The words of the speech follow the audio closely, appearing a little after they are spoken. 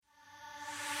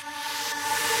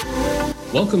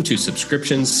Welcome to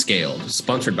Subscriptions Scaled,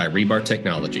 sponsored by Rebar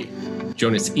Technology.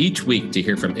 Join us each week to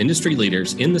hear from industry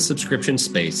leaders in the subscription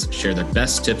space share their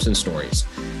best tips and stories,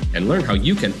 and learn how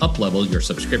you can up-level your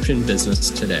subscription business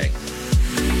today.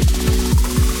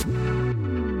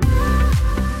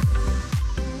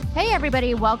 Hey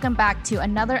everybody, welcome back to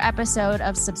another episode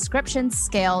of Subscriptions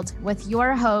Scaled with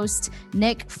your host,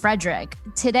 Nick Frederick.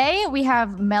 Today we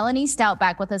have Melanie Stout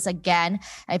back with us again.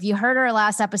 If you heard our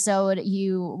last episode,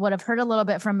 you would have heard a little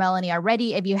bit from Melanie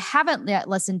already. If you haven't yet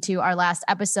listened to our last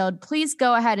episode, please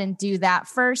go ahead and do that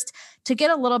first to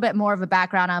get a little bit more of a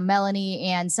background on Melanie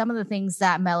and some of the things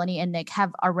that Melanie and Nick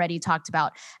have already talked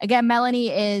about. Again,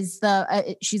 Melanie is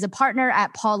she's a partner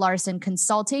at Paul Larson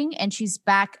Consulting, and she's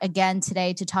back again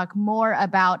today to talk more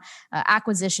about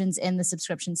acquisitions in the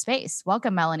subscription space.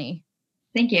 Welcome, Melanie.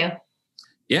 Thank you.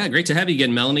 Yeah, great to have you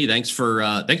again, Melanie. Thanks for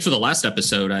the last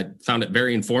episode. I found it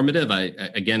very informative. I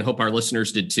again hope our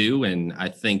listeners did too, and I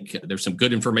think there's some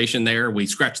good information there. We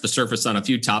scratched the surface on a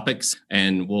few topics,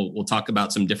 and we'll talk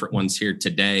about some different ones here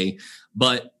today.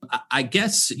 But I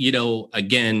guess,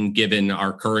 again, given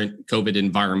our current COVID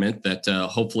environment that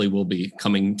hopefully will be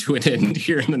coming to an end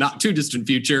here in the not too distant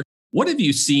future, what have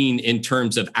you seen in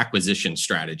terms of acquisition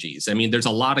strategies? I mean, there's a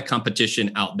lot of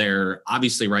competition out there,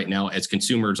 obviously, right now, as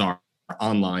consumers are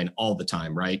online all the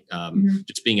time, right?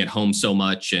 Just being at home so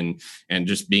much and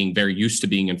just being very used to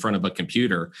being in front of a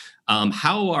computer.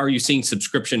 How are you seeing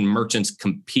subscription merchants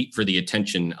compete for the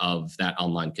attention of that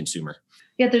online consumer?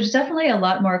 Yeah, there's definitely a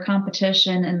lot more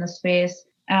competition in the space,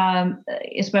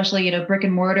 especially, brick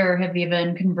and mortar have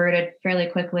even converted fairly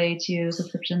quickly to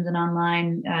subscriptions and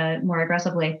online more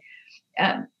aggressively.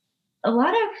 A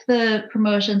lot of the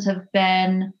promotions have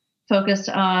been focused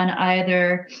on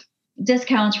either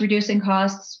discounts, reducing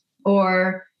costs,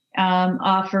 or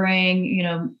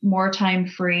offering, more time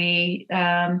free,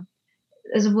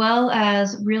 as well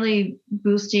as really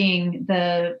boosting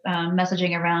the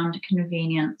messaging around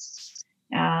convenience.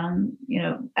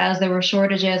 As there were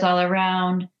shortages all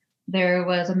around, there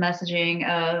was a messaging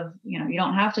of, you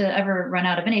don't have to ever run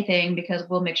out of anything because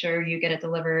we'll make sure you get it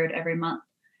delivered every month.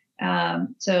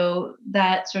 So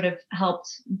that sort of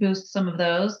helped boost some of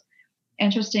those.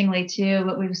 Interestingly, too,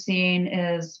 what we've seen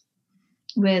is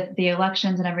with the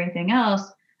elections and everything else,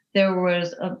 there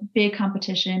was a big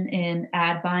competition in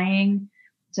ad buying.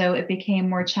 So it became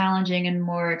more challenging and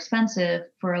more expensive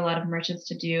for a lot of merchants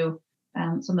to do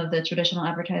some of the traditional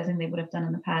advertising they would have done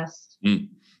in the past.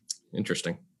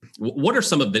 Interesting. What are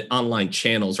some of the online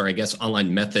channels, or I guess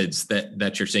online methods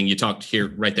that you're seeing? You talked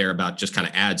here right there about just kind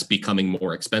of ads becoming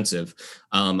more expensive.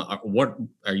 What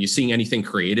are you seeing? Anything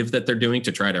creative that they're doing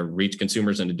to try to reach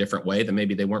consumers in a different way than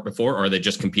maybe they weren't before, or are they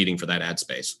just competing for that ad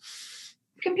space?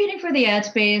 Competing for the ad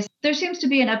space. There seems to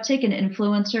be an uptick in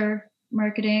influencer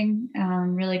marketing,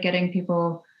 really getting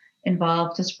people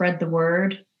involved to spread the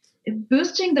word.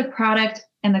 Boosting the product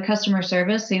and the customer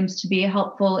service seems to be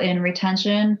helpful in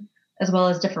retention, as well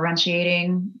as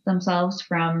differentiating themselves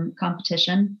from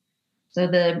competition. So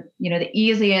the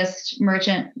easiest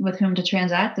merchant with whom to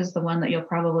transact is the one that you'll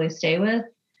probably stay with.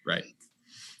 Right.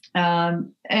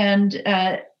 And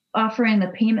offering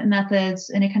the payment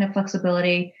methods, any kind of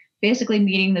flexibility, basically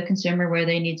meeting the consumer where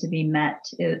they need to be met,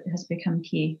 it has become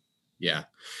key. Yeah.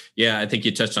 I think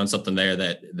you touched on something there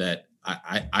that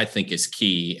I think is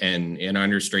key. And in our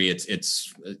industry,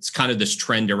 it's kind of this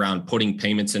trend around putting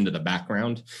payments into the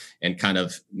background and kind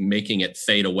of making it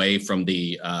fade away from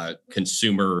the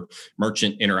consumer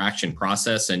merchant interaction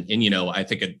process. And I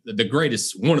think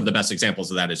one of the best examples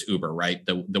of that is Uber, right?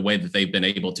 The way that they've been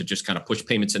able to just kind of push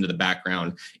payments into the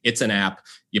background. It's an app.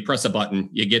 You press a button,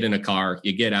 you get in a car,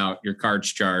 you get out, your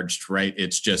card's charged, right?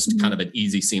 It's just kind of an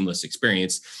easy, seamless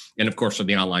experience. And of course, from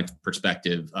the online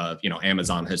perspective,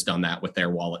 Amazon has done that with their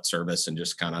wallet service and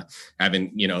just kind of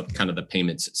having, kind of the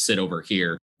payments sit over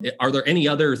here. Are there any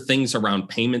other things around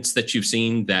payments that you've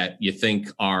seen that you think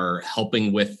are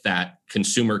helping with that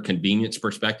consumer convenience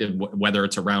perspective, whether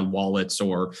it's around wallets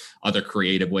or other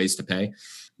creative ways to pay?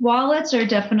 Wallets are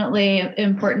definitely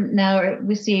important now.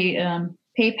 We see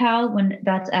PayPal, when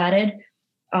that's added,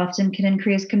 often can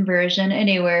increase conversion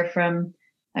anywhere from,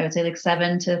 I would say, like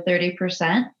 7 to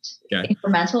 30%. Okay.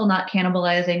 Incremental, not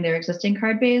cannibalizing their existing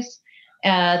card base.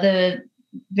 The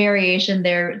variation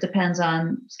there depends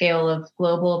on scale of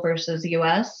global versus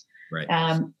US.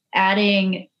 Right.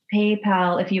 Adding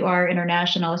PayPal, if you are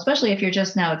international, especially if you're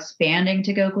just now expanding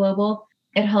to go global,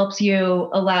 it helps you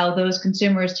allow those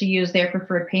consumers to use their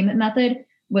preferred payment method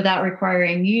without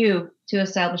requiring you to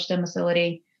establish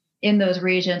domicility in those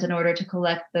regions in order to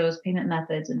collect those payment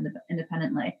methods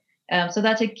independently. So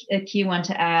that's a key one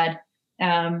to add.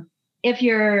 if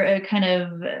you're a kind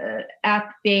of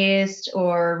app-based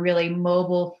or really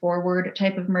mobile-forward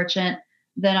type of merchant,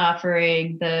 then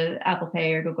offering the Apple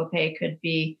Pay or Google Pay could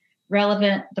be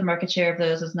relevant. The market share of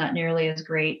those is not nearly as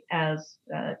great as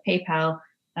PayPal.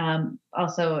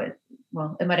 Also, it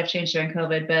might have changed during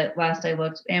COVID, but last I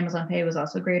looked, Amazon Pay was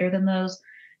also greater than those.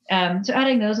 So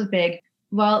adding those is big.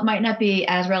 While it might not be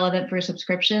as relevant for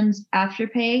subscriptions,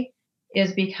 Afterpay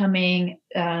is becoming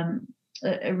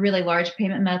a really large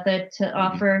payment method to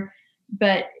offer.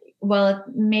 But while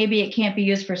maybe it can't be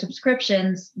used for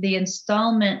subscriptions, the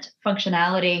installment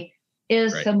functionality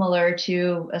is similar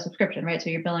to a subscription, right? So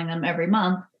you're billing them every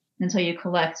month until you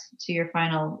collect to your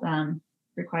final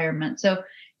requirement. So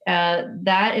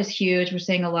that is huge. We're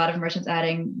seeing a lot of merchants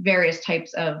adding various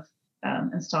types of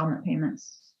installment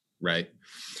payments. Right.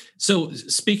 So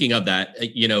speaking of that,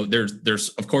 there's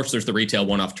of course there's the retail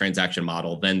one-off transaction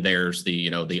model. Then there's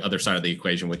the other side of the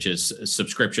equation, which is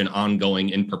subscription, ongoing,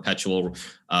 in perpetual,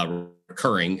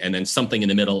 recurring, and then something in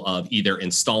the middle of either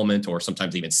installment or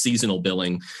sometimes even seasonal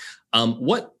billing.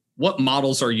 What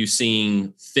models are you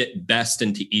seeing fit best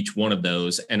into each one of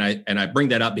those? And I bring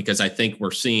that up because I think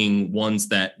we're seeing ones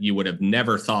that you would have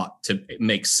never thought to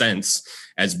make sense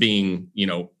as being,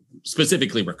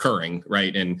 specifically recurring,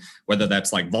 right? And whether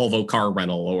that's like Volvo car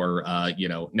rental or,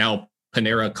 now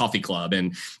Panera Coffee Club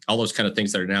and all those kind of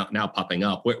things that are now popping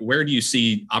up. Where do you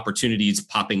see opportunities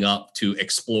popping up to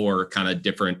explore kind of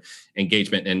different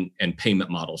engagement and payment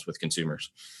models with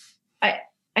consumers?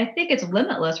 I think it's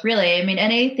limitless, really. I mean,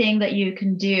 anything that you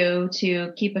can do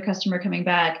to keep a customer coming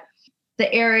back.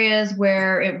 The areas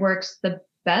where it works the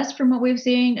best from what we've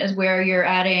seen is where you're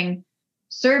adding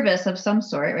service of some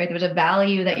sort, right? There's a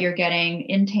value that you're getting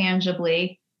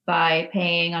intangibly by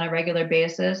paying on a regular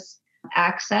basis.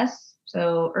 Access.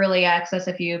 So early access,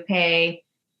 if you pay,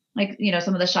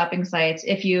 some of the shopping sites,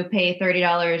 if you pay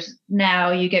 $30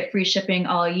 now, you get free shipping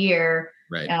all year.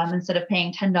 Right. Instead of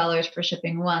paying $10 for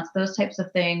shipping once. Those types of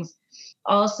things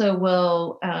also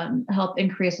will help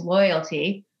increase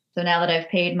loyalty. So now that I've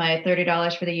paid my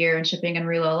 $30 for the year in shipping and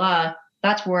reload,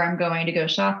 that's where I'm going to go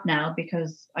shop now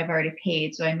because I've already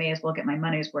paid. So I may as well get my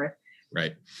money's worth.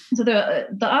 Right. So the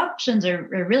options are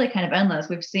really kind of endless.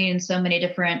 We've seen so many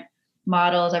different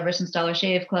models ever since Dollar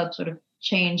Shave Club sort of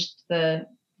changed the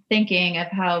thinking of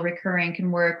how recurring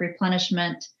can work,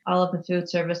 replenishment, all of the food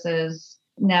services.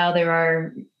 Now there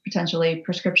are potentially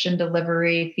prescription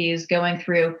delivery fees going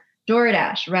through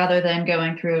DoorDash rather than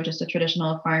going through just a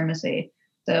traditional pharmacy.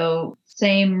 So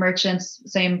same merchants,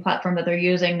 same platform that they're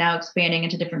using, now expanding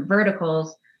into different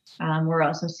verticals, we're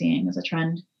also seeing as a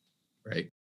trend.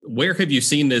 Right. Where have you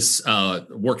seen this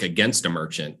work against a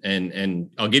merchant?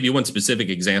 And I'll give you one specific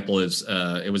example is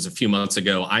it was a few months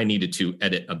ago, I needed to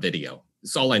edit a video.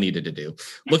 It's all I needed to do.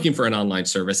 Looking for an online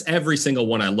service. Every single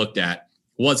one I looked at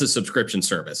was a subscription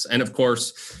service. And of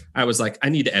course, I was like, I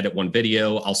need to edit one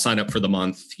video. I'll sign up for the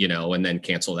month, and then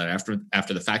cancel that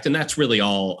after the fact. And that's really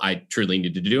all I truly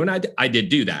needed to do. And I did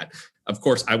do that. Of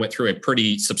course, I went through a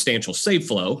pretty substantial save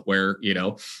flow where,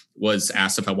 was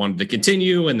asked if I wanted to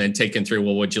continue and then taken through,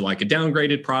 well, would you like a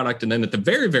downgraded product? And then at the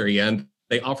very, very end,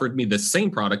 they offered me the same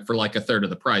product for like a third of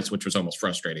the price, which was almost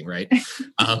frustrating, right?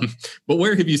 But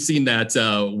where have you seen that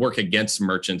work against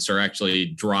merchants or actually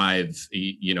drive,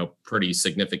 pretty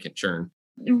significant churn?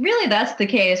 Really, that's the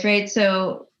case, right?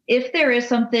 So if there is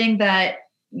something that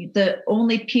the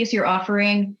only piece you're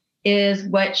offering is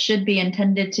what should be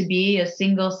intended to be a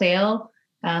single sale,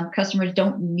 customers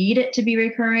don't need it to be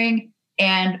recurring,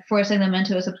 and forcing them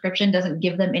into a subscription doesn't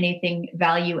give them anything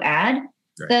value add,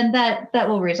 right, then that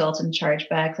will result in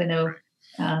chargebacks. I know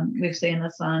we've seen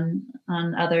this on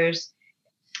others.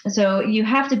 So you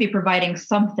have to be providing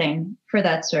something for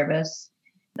that service.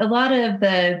 A lot of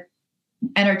the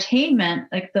entertainment,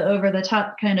 like the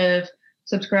over-the-top kind of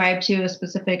subscribe to a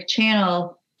specific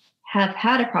channel, have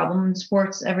had a problem,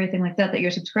 sports, everything like that you're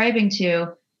subscribing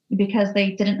to, because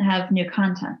they didn't have new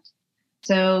content.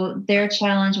 So their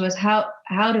challenge was, how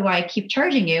do I keep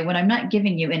charging you when I'm not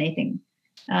giving you anything?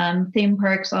 Theme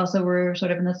parks also were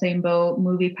sort of in the same boat,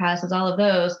 movie passes, all of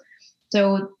those.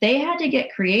 So they had to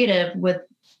get creative with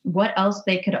what else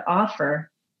they could offer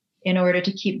in order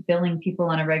to keep billing people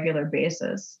on a regular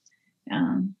basis.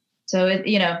 So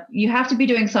you have to be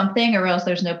doing something or else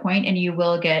there's no point, and you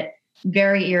will get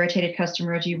very irritated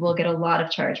customers. You will get a lot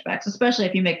of chargebacks, especially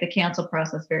if you make the cancel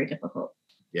process very difficult.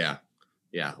 Yeah.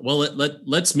 Yeah. Well,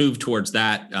 let's move towards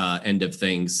that end of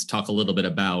things. Talk a little bit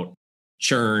about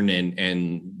churn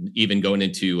and even going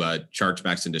into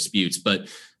chargebacks and disputes. But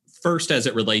first, as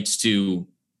it relates to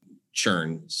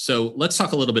churn. So let's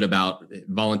talk a little bit about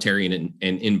voluntary and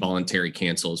involuntary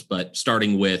cancels, but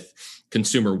starting with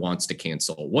consumer wants to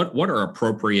cancel. What are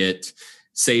appropriate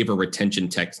save or retention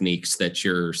techniques that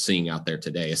you're seeing out there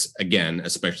today? Again,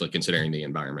 especially considering the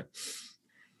environment.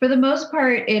 For the most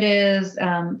part, it is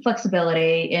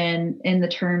flexibility in the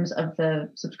terms of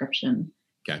the subscription.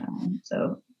 Okay.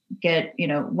 So get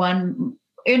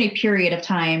any period of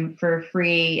time for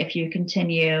free if you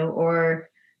continue, or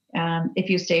if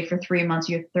you stay for 3 months,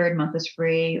 your third month is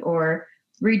free, or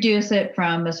reduce it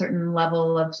from a certain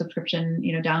level of subscription,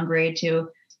 downgrade to,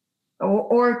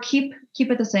 or keep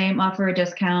it the same, offer a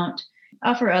discount,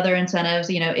 offer other incentives.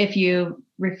 If you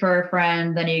refer a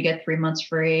friend, then you get 3 months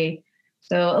free.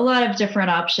 So a lot of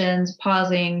different options,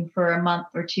 pausing for a month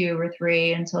or 2 or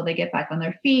 3 until they get back on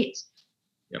their feet.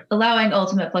 Yep. Allowing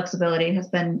ultimate flexibility has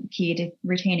been key to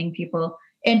retaining people,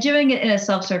 and doing it in a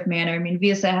self-serve manner. I mean,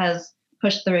 Visa has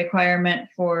pushed the requirement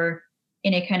for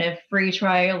any kind of free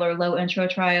trial or low intro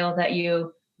trial that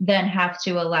you then have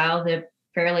to allow the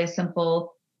fairly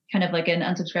simple kind of like an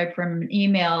unsubscribe from an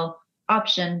email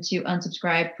option to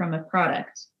unsubscribe from a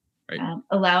product. Right.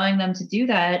 Allowing them to do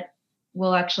that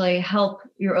will actually help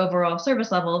your overall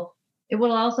service level. It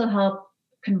will also help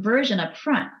conversion up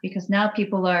front, because now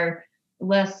people are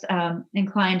less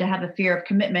inclined to have a fear of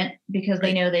commitment because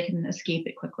they know they can escape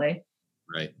it quickly.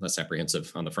 Right. Less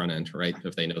apprehensive on the front end, right?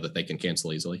 If they know that they can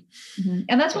cancel easily. Mm-hmm.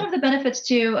 And that's one of the benefits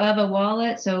too of a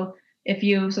wallet. So if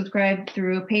you subscribe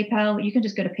through PayPal, you can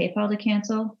just go to PayPal to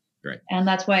cancel. Right. And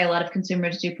that's why a lot of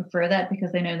consumers do prefer that,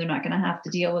 because they know they're not going to have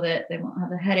to deal with it. They won't have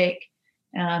the headache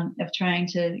of trying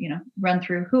to, run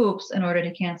through hoops in order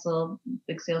to cancel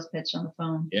big sales pitch on the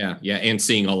phone. Yeah. And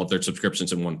seeing all of their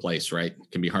subscriptions in one place, right?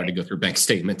 It can be hard to go through bank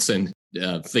statements and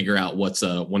figure out what's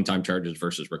one-time charges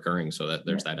versus recurring. So that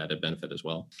there's that added benefit as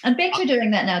well. And banks are doing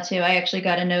that now too. I actually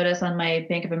got a notice on my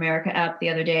Bank of America app the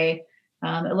other day.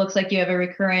 It looks like you have a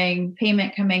recurring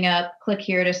payment coming up. Click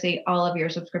here to see all of your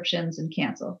subscriptions and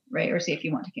cancel, right? Or see if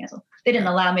you want to cancel. They didn't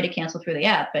allow me to cancel through the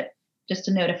app, but just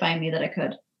to notify me that I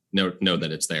could. Know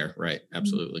that it's there, right?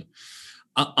 Absolutely.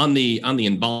 On the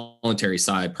involuntary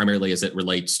side, primarily as it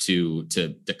relates to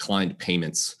declined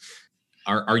payments,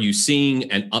 are you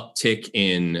seeing an uptick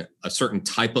in a certain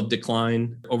type of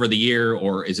decline over the year,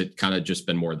 or is it kind of just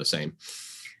been more of the same?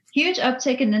 Huge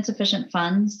uptick in insufficient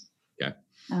funds. Okay.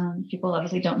 People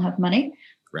obviously don't have money.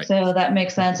 Right. So that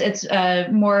makes sense. It's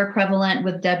more prevalent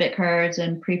with debit cards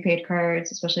and prepaid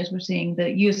cards, especially as we're seeing the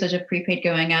usage of prepaid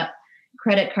going up.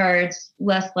 Credit cards,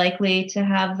 less likely to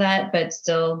have that, but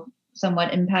still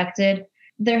somewhat impacted.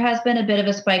 There has been a bit of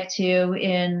a spike too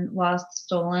in lost,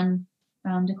 stolen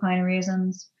decline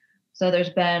reasons. So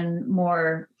there's been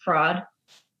more fraud,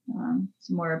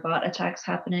 some more bot attacks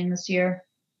happening this year.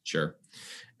 Sure.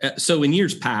 So in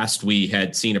years past, we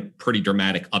had seen a pretty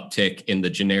dramatic uptick in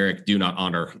the generic do not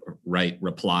honor right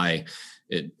reply.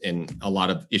 And a lot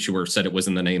of issuers said it was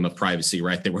in the name of privacy,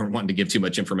 right? They weren't wanting to give too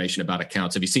much information about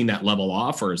accounts. Have you seen that level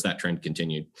off, or has that trend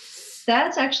continued?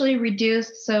 That's actually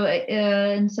reduced. So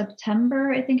in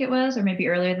September, I think it was, or maybe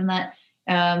earlier than that,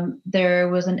 there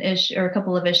was an issue or a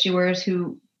couple of issuers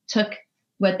who took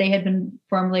what they had been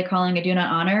formerly calling a do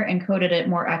not honor and coded it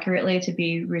more accurately to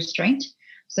be restraint.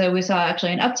 So we saw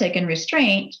actually an uptick in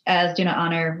restraint as do not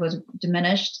honor was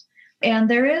diminished. And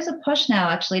there is a push now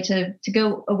actually to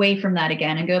go away from that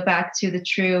again and go back to the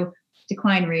true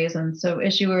decline reason. So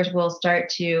issuers will start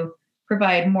to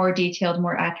provide more detailed,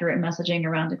 more accurate messaging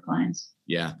around declines.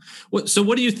 Yeah. So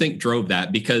what do you think drove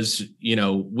that? Because,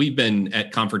 we've been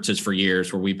at conferences for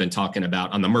years where we've been talking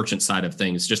about, on the merchant side of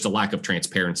things, just a lack of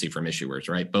transparency from issuers,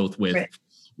 right? Both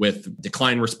with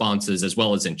decline responses as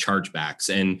well as in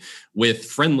chargebacks, and with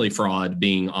friendly fraud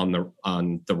being on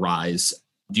the rise.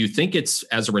 Do you think it's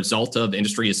as a result of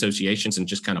industry associations and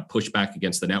just kind of pushback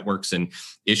against the networks and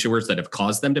issuers that have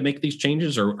caused them to make these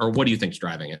changes, or what do you think is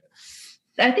driving it?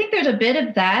 I think there's a bit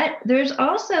of that. There's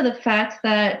also the fact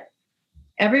that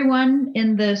everyone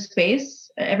in the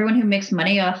space, everyone who makes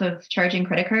money off of charging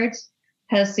credit cards,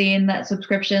 has seen that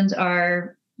subscriptions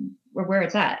are where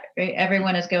it's at, right?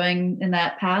 Everyone is going in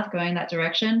that path, going that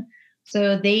direction.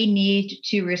 So they need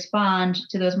to respond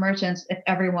to those merchants if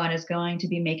everyone is going to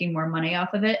be making more money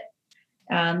off of it.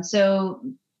 So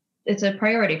it's a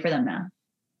priority for them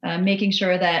now, making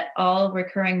sure that all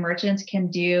recurring merchants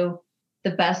can do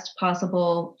the best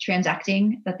possible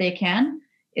transacting that they can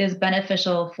is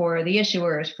beneficial for the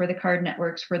issuers, for the card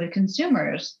networks, for the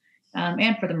consumers,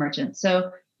 and for the merchants.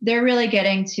 So they're really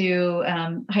getting to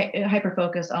hyper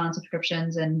focus on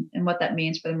subscriptions and what that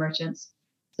means for the merchants.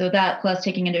 So that, plus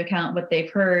taking into account what they've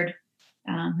heard,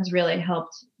 has really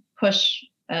helped push,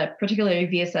 particularly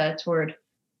Visa, toward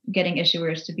getting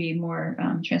issuers to be more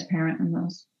transparent in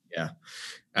those. Yeah.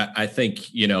 I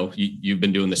think, you've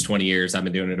been doing this 20 years. I've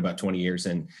been doing it about 20 years.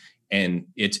 And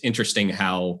it's interesting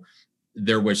how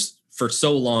there was for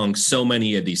so long, so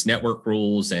many of these network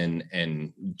rules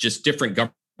and just different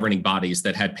governing bodies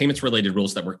that had payments related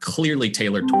rules that were clearly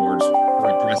tailored towards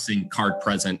addressing card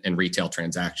present and retail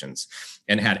transactions,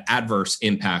 and had adverse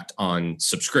impact on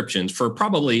subscriptions for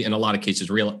probably in a lot of cases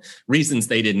real reasons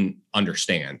they didn't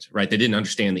understand, right? They didn't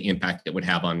understand the impact it would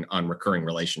have on recurring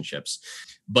relationships.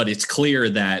 But it's clear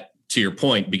that, to your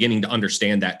point, beginning to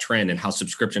understand that trend and how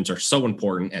subscriptions are so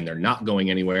important and they're not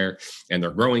going anywhere and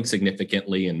they're growing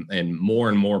significantly, and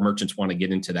more merchants want to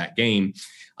get into that game.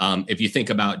 If you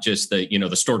think about just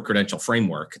the stored credential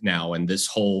framework now, and this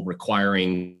whole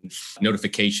requiring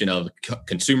notification of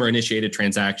consumer initiated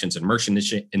transactions and merchant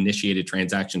initiated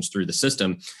transactions through the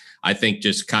system, I think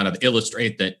just kind of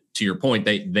illustrate that, to your point,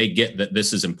 they get that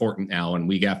this is important now, and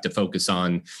we have to focus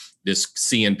on this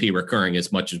CNP recurring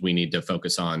as much as we need to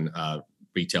focus on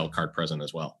retail card present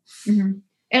as well. Mm-hmm.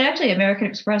 And actually, American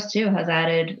Express too has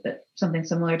added something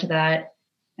similar to that.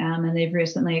 And they've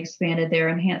recently expanded their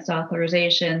enhanced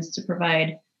authorizations to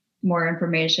provide more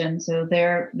information. So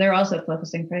they're also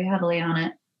focusing pretty heavily on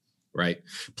it. Right.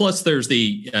 Plus, there's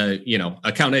the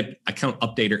account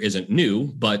updater isn't new,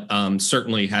 but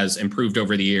certainly has improved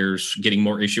over the years, getting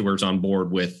more issuers on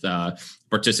board with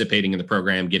participating in the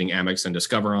program, getting Amex and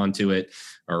Discover onto it,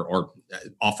 or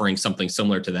offering something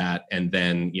similar to that, and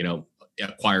then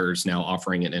acquirers now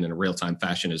offering it in a real time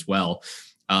fashion as well.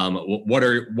 What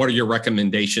are your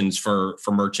recommendations for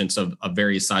merchants of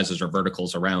various sizes or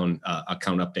verticals around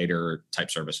account updater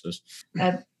type services?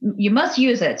 You must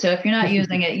use it. So if you're not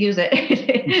using it, use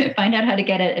it. Find out how to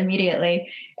get it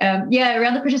immediately.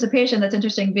 Around the participation, that's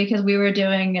interesting because we were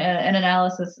doing an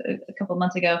analysis a couple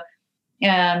months ago.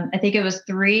 I think it was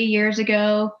 3 years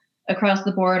ago, across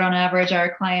the board, on average,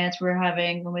 our clients were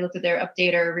having, when we looked at their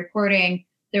updater reporting,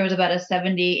 there was about a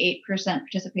 78%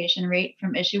 participation rate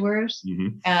from issuers.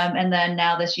 Mm-hmm. And then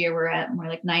now this year we're at more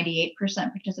like 98%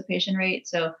 participation rate.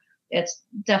 So it's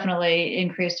definitely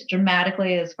increased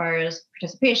dramatically as far as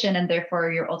participation and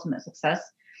therefore your ultimate success.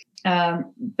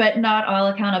 But not all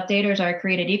account updaters are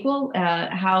created equal.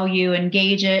 How you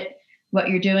engage it, what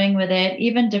you're doing with it,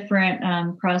 even different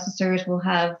processors will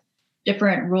have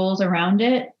different rules around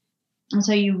it. And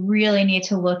so you really need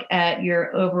to look at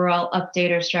your overall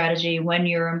updater strategy when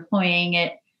you're employing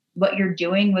it, what you're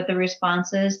doing with the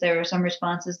responses. There are some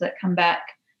responses that come back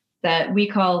that we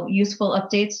call useful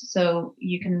updates. So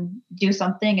you can do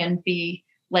something and be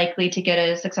likely to get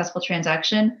a successful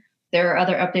transaction. There are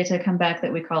other updates that come back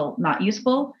that we call not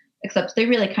useful, except they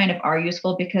really kind of are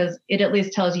useful because it at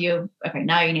least tells you, okay,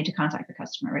 now you need to contact the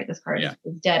customer, right? This card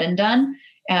is dead and done.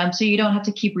 So you don't have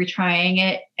to keep retrying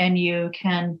it, and you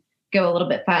can go a little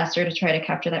bit faster to try to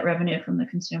capture that revenue from the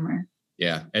consumer.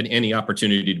 Yeah. And any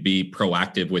opportunity to be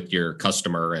proactive with your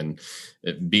customer and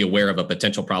be aware of a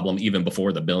potential problem even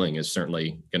before the billing is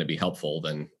certainly going to be helpful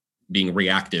than being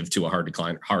reactive to a hard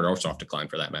or soft decline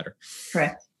for that matter.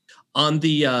 Correct. On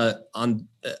the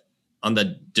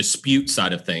dispute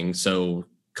side of things, so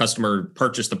customer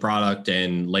purchased the product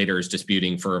and later is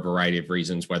disputing for a variety of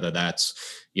reasons, whether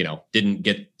that's didn't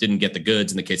get the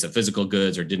goods in the case of physical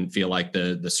goods, or didn't feel like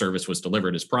the service was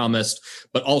delivered as promised,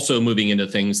 but also moving into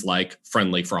things like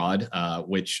friendly fraud,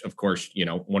 which of course,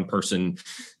 one person,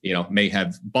 may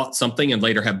have bought something and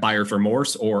later have buyer's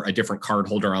remorse, or a different card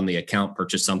holder on the account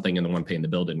purchased something and the one paying the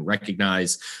bill didn't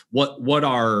recognize. What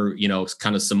are,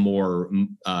 kind of some more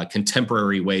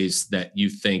contemporary ways that you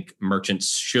think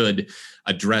merchants should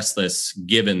address this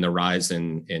given the rise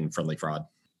in friendly fraud?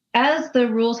 As the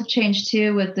rules have changed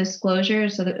too with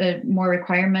disclosures, so that more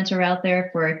requirements are out there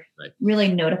for really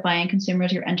notifying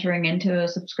consumers you're entering into a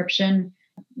subscription,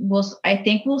 I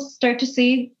think we'll start to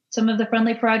see some of the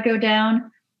friendly fraud go down.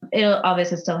 It'll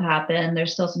obviously still happen.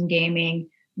 There's still some gaming.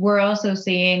 We're also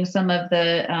seeing some of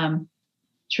the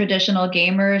traditional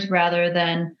gamers, rather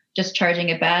than just charging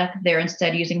it back, they're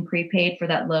instead using prepaid for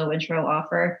that low intro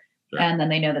offer. Sure. And then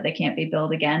they know that they can't be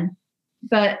billed again.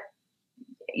 But,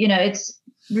 it's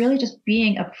really just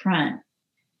being upfront.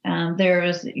 There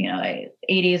was,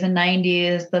 80s and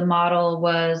 90s, the model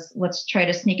was, let's try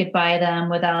to sneak it by them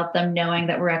without them knowing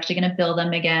that we're actually going to bill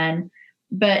them again.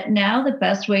 But now the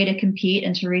best way to compete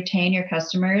and to retain your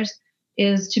customers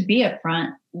is to be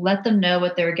upfront. Let them know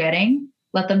what they're getting.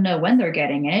 Let them know when they're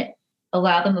getting it.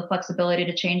 Allow them the flexibility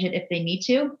to change it if they need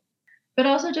to. But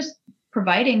also just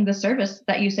providing the service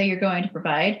that you say you're going to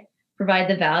provide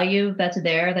the value that's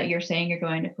there that you're saying you're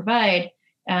going to provide.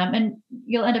 And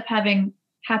you'll end up having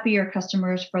happier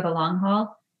customers for the long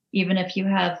haul, even if you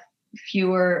have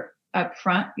fewer up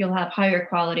front, you'll have higher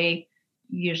quality,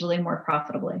 usually more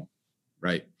profitably.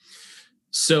 Right.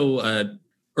 So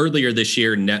earlier this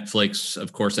year, Netflix,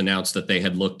 of course, announced that they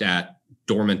had looked at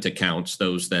dormant accounts,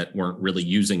 those that weren't really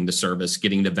using the service,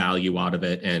 getting the value out of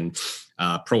it, and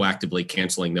proactively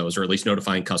canceling those, or at least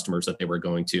notifying customers that they were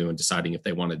going to and deciding if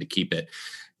they wanted to keep it.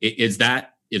 Is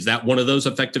that one of those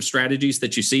effective strategies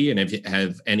that you see?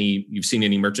 And you've seen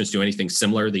any merchants do anything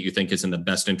similar that you think is in the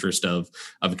best interest of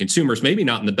consumers? Maybe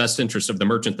not in the best interest of the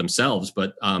merchant themselves,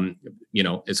 but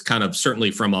it's kind of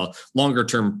certainly from a longer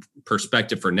term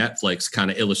perspective for Netflix,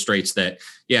 kind of illustrates that,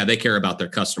 yeah, they care about their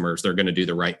customers. They're going to do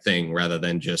the right thing rather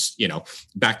than just,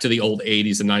 back to the old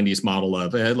 80s and 90s model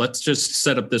of let's just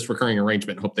set up this recurring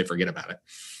arrangement and hope they forget about it.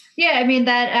 Yeah, I mean,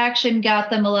 that action got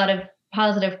them a lot of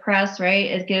positive press,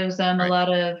 right? It gives them a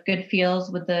lot of good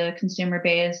feels with the consumer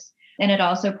base. And it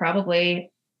also probably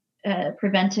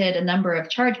prevented a number of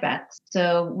chargebacks.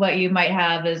 So what you might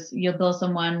have is you'll bill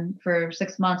someone for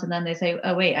 6 months and then they say,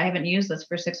 oh, wait, I haven't used this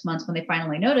for 6 months when they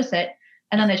finally notice it.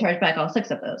 And then they charge back all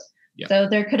 6 of those. Yeah. So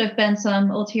there could have been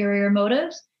some ulterior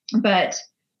motives, but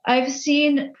I've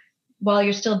seen while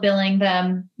you're still billing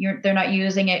them, they're not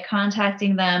using it,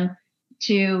 contacting them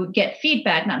to get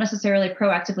feedback, not necessarily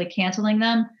proactively canceling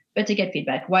them, but to get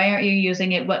feedback. Why aren't you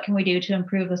using it? What can we do to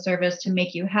improve the service to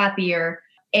make you happier?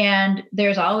 And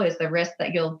there's always the risk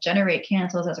that you'll generate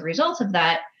cancels as a result of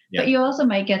that. Yeah. But you also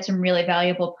might get some really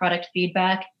valuable product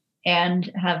feedback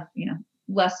and have,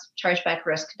 less chargeback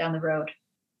risk down the road.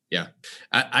 Yeah.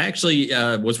 I actually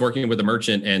was working with a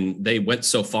merchant, and they went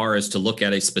so far as to look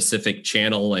at a specific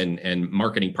channel and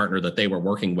marketing partner that they were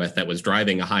working with that was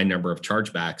driving a high number of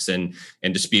chargebacks and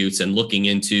disputes, and looking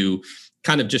into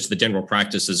kind of just the general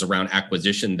practices around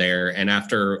acquisition there. And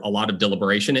after a lot of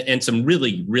deliberation and some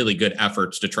really, really good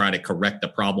efforts to try to correct the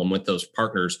problem with those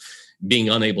partners being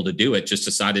unable to do it, just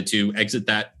decided to exit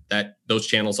those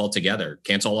channels altogether,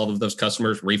 cancel all of those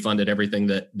customers, refunded everything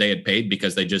that they had paid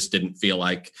because they just didn't feel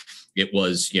like it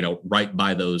was, right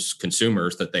by those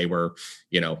consumers that they were,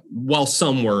 while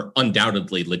some were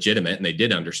undoubtedly legitimate and they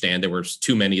did understand, there was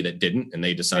too many that didn't, and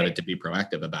they decided to be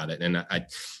proactive about it. And I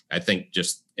think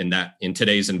just in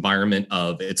today's environment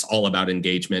of it's all about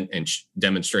engagement and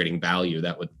demonstrating value,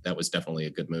 that was definitely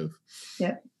a good move.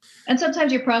 Yeah. And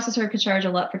sometimes your processor could charge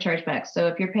a lot for chargebacks. So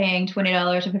if you're paying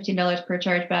 $20 or $15 per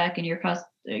chargeback and your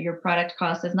product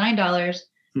cost is $9,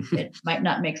 it might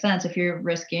not make sense if you're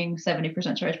risking 70%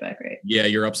 chargeback rate. Yeah,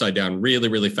 you're upside down really,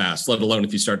 really fast, let alone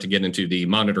if you start to get into the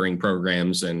monitoring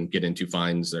programs and get into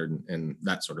fines and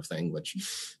that sort of thing, which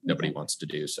nobody wants to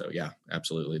do. So yeah,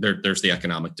 absolutely. There's the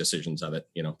economic decisions of it,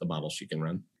 the models you can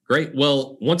run. Great.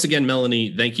 Well, once again,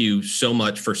 Melanie, thank you so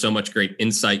much for so much great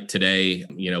insight today.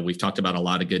 We've talked about a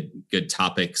lot of good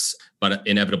topics, but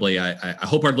inevitably, I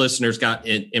hope our listeners got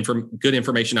good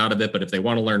information out of it. But if they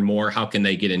want to learn more, how can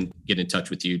they get in touch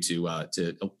with you to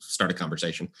start a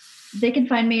conversation? They can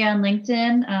find me on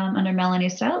LinkedIn under Melanie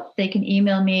Stout. They can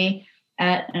email me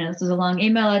at, and this is a long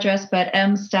email address, but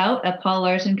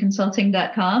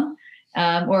mstout@paullarsonconsulting.com,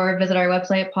 or visit our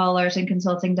website,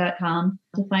 paullarsonconsulting.com,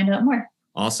 to find out more.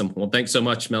 Awesome. Well, thanks so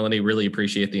much, Melanie. Really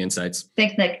appreciate the insights.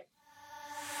 Thanks, Nick.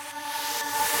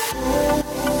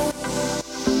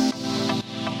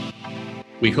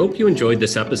 We hope you enjoyed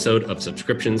this episode of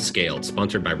Subscriptions Scaled,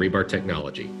 sponsored by Rebar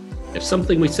Technology. If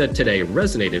something we said today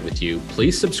resonated with you,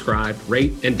 please subscribe,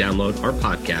 rate, and download our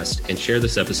podcast and share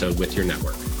this episode with your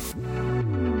network.